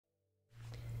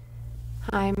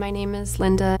Hi, my name is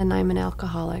Linda and I'm an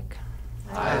alcoholic.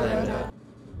 Hi, Linda.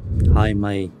 Hi,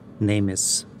 my name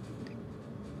is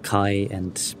Kai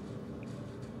and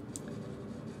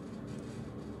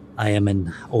I am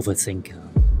an overthinker.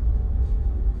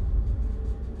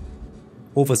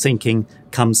 Overthinking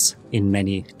comes in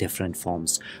many different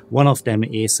forms. One of them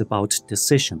is about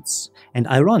decisions. And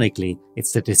ironically,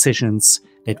 it's the decisions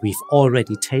that we've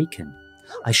already taken.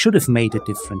 I should have made a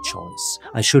different choice.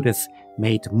 I should have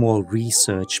made more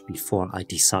research before I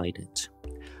decided.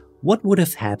 What would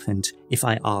have happened if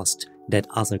I asked that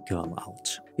other girl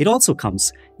out? It also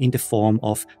comes in the form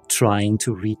of trying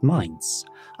to read minds.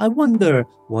 I wonder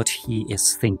what he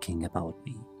is thinking about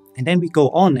me. And then we go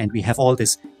on and we have all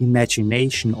this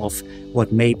imagination of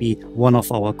what maybe one of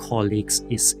our colleagues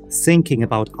is thinking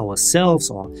about ourselves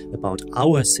or about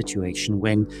our situation,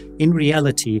 when in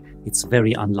reality it's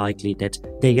very unlikely that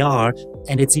they are,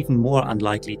 and it's even more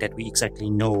unlikely that we exactly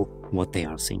know what they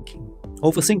are thinking.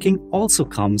 Overthinking also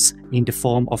comes in the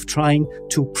form of trying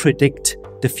to predict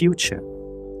the future,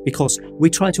 because we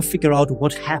try to figure out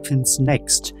what happens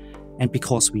next, and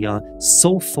because we are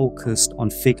so focused on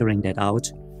figuring that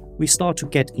out, we start to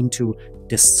get into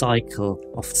the cycle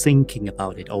of thinking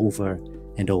about it over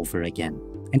and over again.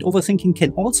 And overthinking can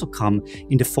also come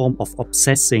in the form of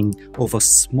obsessing over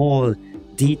small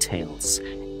details.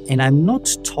 And I'm not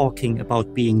talking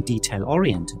about being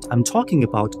detail-oriented. I'm talking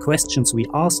about questions we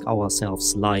ask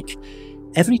ourselves like,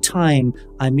 every time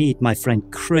I meet my friend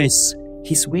Chris,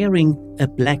 he's wearing a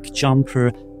black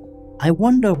jumper. I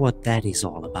wonder what that is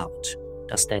all about.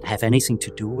 Does that have anything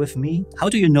to do with me? How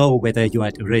do you know whether you're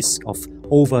at risk of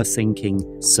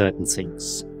overthinking certain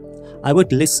things? I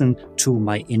would listen to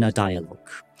my inner dialogue.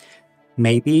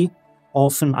 Maybe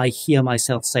often I hear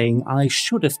myself saying, I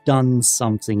should have done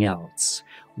something else.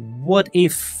 What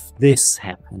if this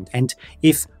happened? And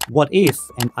if what if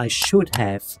and I should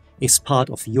have is part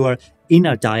of your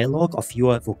inner dialogue, of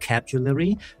your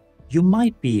vocabulary, you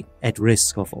might be at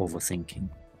risk of overthinking.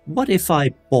 What if I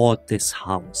bought this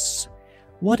house?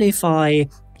 What if I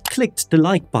clicked the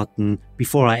like button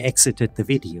before I exited the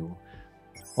video?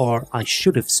 Or I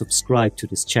should have subscribed to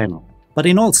this channel. But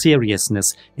in all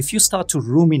seriousness, if you start to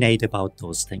ruminate about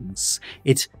those things,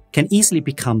 it can easily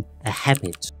become a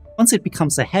habit. Once it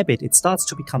becomes a habit, it starts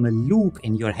to become a loop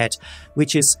in your head,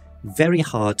 which is very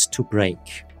hard to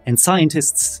break. And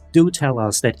scientists do tell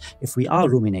us that if we are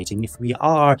ruminating, if we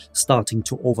are starting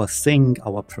to overthink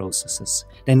our processes,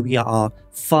 then we are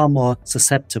far more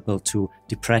susceptible to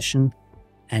depression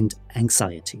and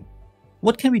anxiety.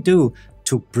 What can we do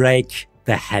to break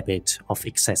the habit of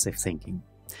excessive thinking?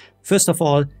 First of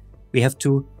all, we have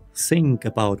to think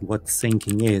about what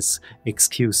thinking is,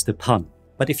 excuse the pun.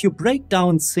 But if you break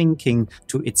down thinking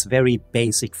to its very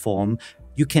basic form,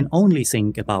 you can only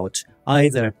think about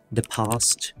either the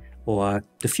past or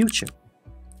the future.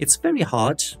 It's very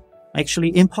hard,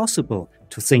 actually impossible,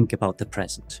 to think about the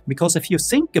present. Because if you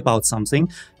think about something,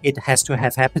 it has to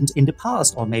have happened in the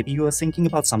past, or maybe you are thinking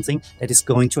about something that is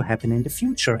going to happen in the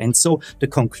future. And so the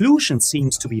conclusion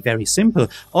seems to be very simple.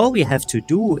 All we have to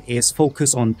do is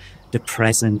focus on the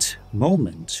present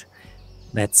moment.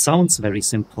 That sounds very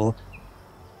simple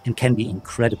and can be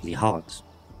incredibly hard.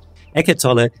 Eckhart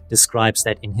Tolle describes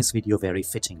that in his video very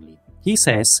fittingly. He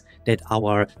says that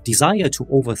our desire to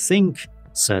overthink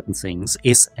certain things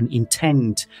is an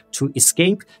intent to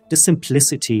escape the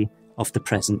simplicity of the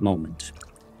present moment.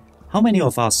 How many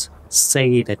of us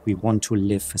say that we want to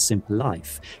live a simple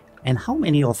life? And how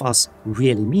many of us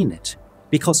really mean it?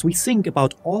 Because we think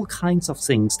about all kinds of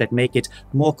things that make it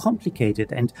more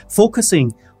complicated, and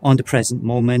focusing on the present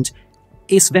moment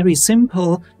is very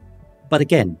simple, but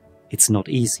again, it's not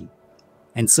easy.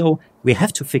 And so we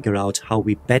have to figure out how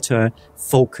we better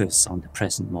focus on the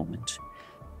present moment.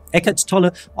 Eckhart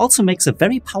Tolle also makes a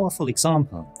very powerful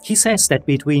example. He says that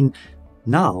between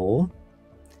now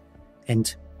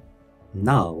and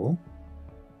now,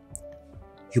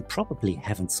 you probably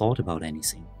haven't thought about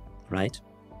anything, right?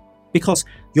 Because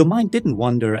your mind didn't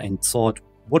wander and thought,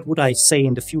 what would I say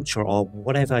in the future, or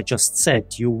whatever I just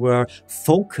said. You were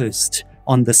focused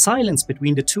on the silence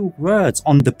between the two words,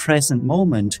 on the present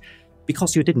moment,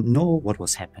 because you didn't know what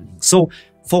was happening. So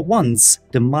for once,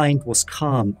 the mind was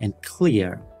calm and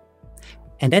clear.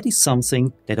 And that is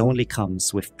something that only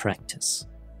comes with practice.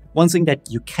 One thing that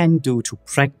you can do to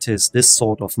practice this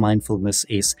sort of mindfulness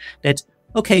is that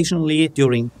occasionally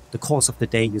during the course of the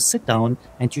day, you sit down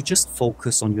and you just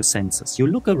focus on your senses. You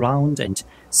look around and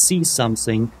see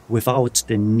something without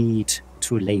the need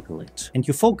to label it. And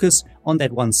you focus on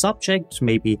that one subject.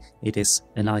 Maybe it is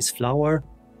a nice flower.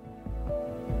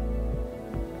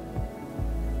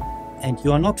 and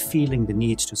you are not feeling the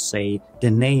need to say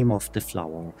the name of the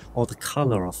flower or the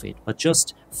color of it, but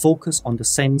just focus on the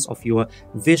sense of your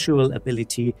visual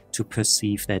ability to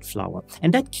perceive that flower.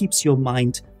 And that keeps your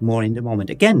mind more in the moment.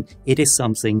 Again, it is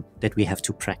something that we have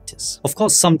to practice. Of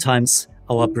course, sometimes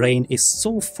our brain is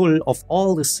so full of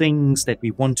all the things that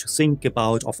we want to think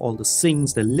about, of all the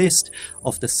things, the list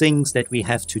of the things that we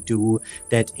have to do,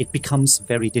 that it becomes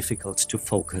very difficult to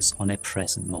focus on a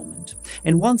present moment.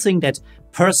 And one thing that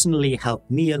personally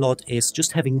helped me a lot is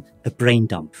just having a brain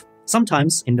dump.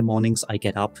 Sometimes in the mornings I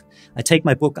get up, I take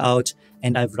my book out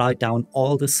and I write down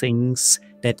all the things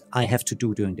that I have to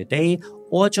do during the day,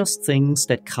 or just things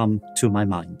that come to my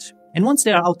mind. And once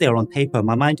they are out there on paper,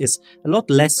 my mind is a lot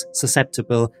less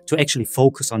susceptible to actually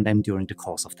focus on them during the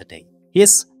course of the day.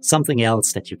 Here's something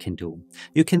else that you can do.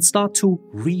 You can start to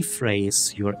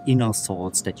rephrase your inner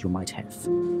thoughts that you might have.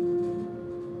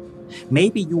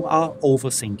 Maybe you are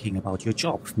overthinking about your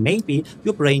job. Maybe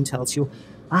your brain tells you,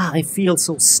 I feel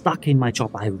so stuck in my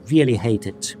job, I really hate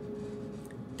it.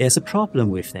 There's a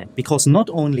problem with that, because not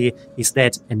only is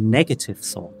that a negative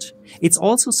thought, it's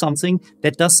also something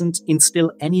that doesn't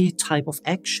instill any type of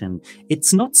action.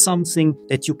 It's not something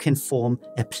that you can form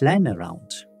a plan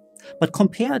around. But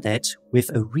compare that with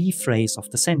a rephrase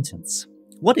of the sentence.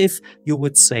 What if you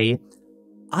would say,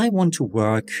 I want to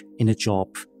work in a job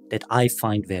that I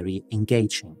find very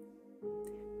engaging?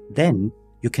 Then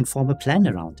you can form a plan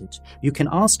around it. You can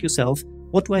ask yourself,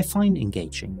 what do I find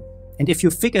engaging? And if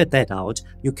you figured that out,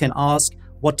 you can ask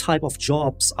what type of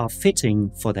jobs are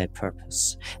fitting for that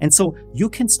purpose. And so you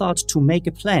can start to make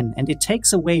a plan, and it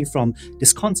takes away from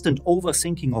this constant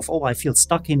overthinking of, I feel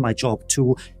stuck in my job,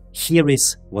 to here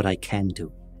is what I can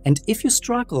do. And if you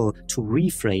struggle to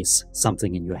rephrase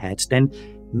something in your head, then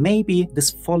maybe this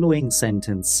following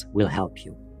sentence will help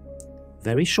you.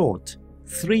 Very short,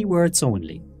 3 words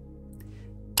only.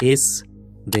 Is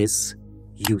this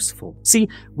useful? See,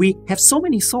 we have so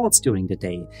many thoughts during the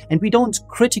day and we don't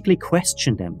critically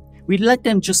question them. We let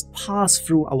them just pass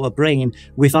through our brain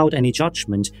without any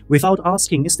judgment, without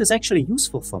asking, is this actually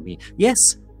useful for me?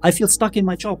 Yes, I feel stuck in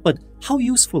my job, but how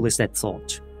useful is that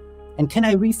thought? And can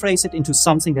I rephrase it into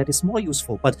something that is more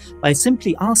useful? But by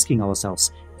simply asking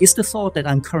ourselves, is the thought that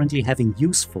I'm currently having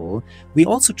useful? We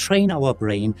also train our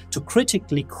brain to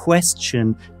critically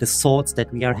question the thoughts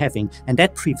that we are having, and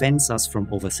that prevents us from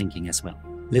overthinking as well.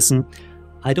 Listen,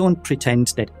 I don't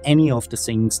pretend that any of the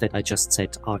things that I just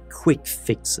said are quick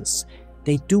fixes.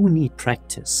 They do need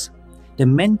practice. The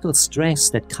mental stress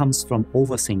that comes from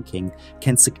overthinking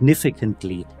can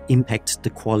significantly impact the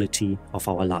quality of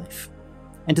our life.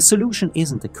 And the solution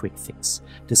isn't a quick fix.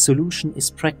 The solution is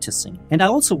practicing. And I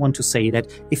also want to say that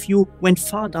if you went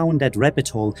far down that rabbit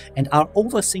hole and are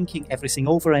overthinking everything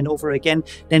over and over again,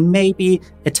 then maybe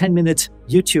a 10-minute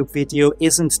YouTube video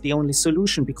isn't the only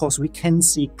solution, because we can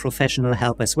seek professional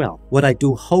help as well. What I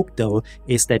do hope though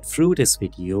is that through this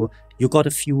video, you got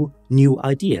a few new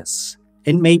ideas.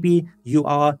 And maybe you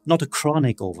are not a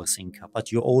chronic overthinker,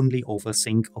 but you only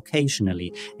overthink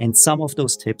occasionally. And some of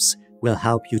those tips will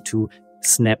help you to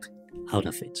snap out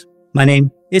of it. My name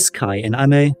is Kai and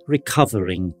I'm a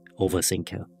recovering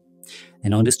overthinker.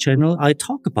 And on this channel, I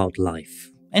talk about life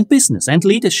and business and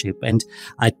leadership, and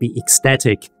I'd be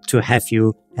ecstatic to have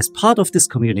you as part of this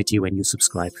community when you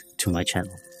subscribe to my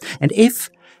channel. And if,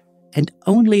 and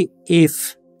only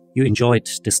if, you enjoyed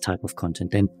this type of content,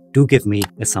 then do give me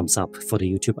a thumbs up for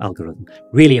the YouTube algorithm.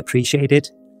 Really appreciate it.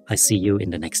 I see you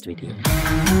in the next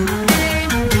video.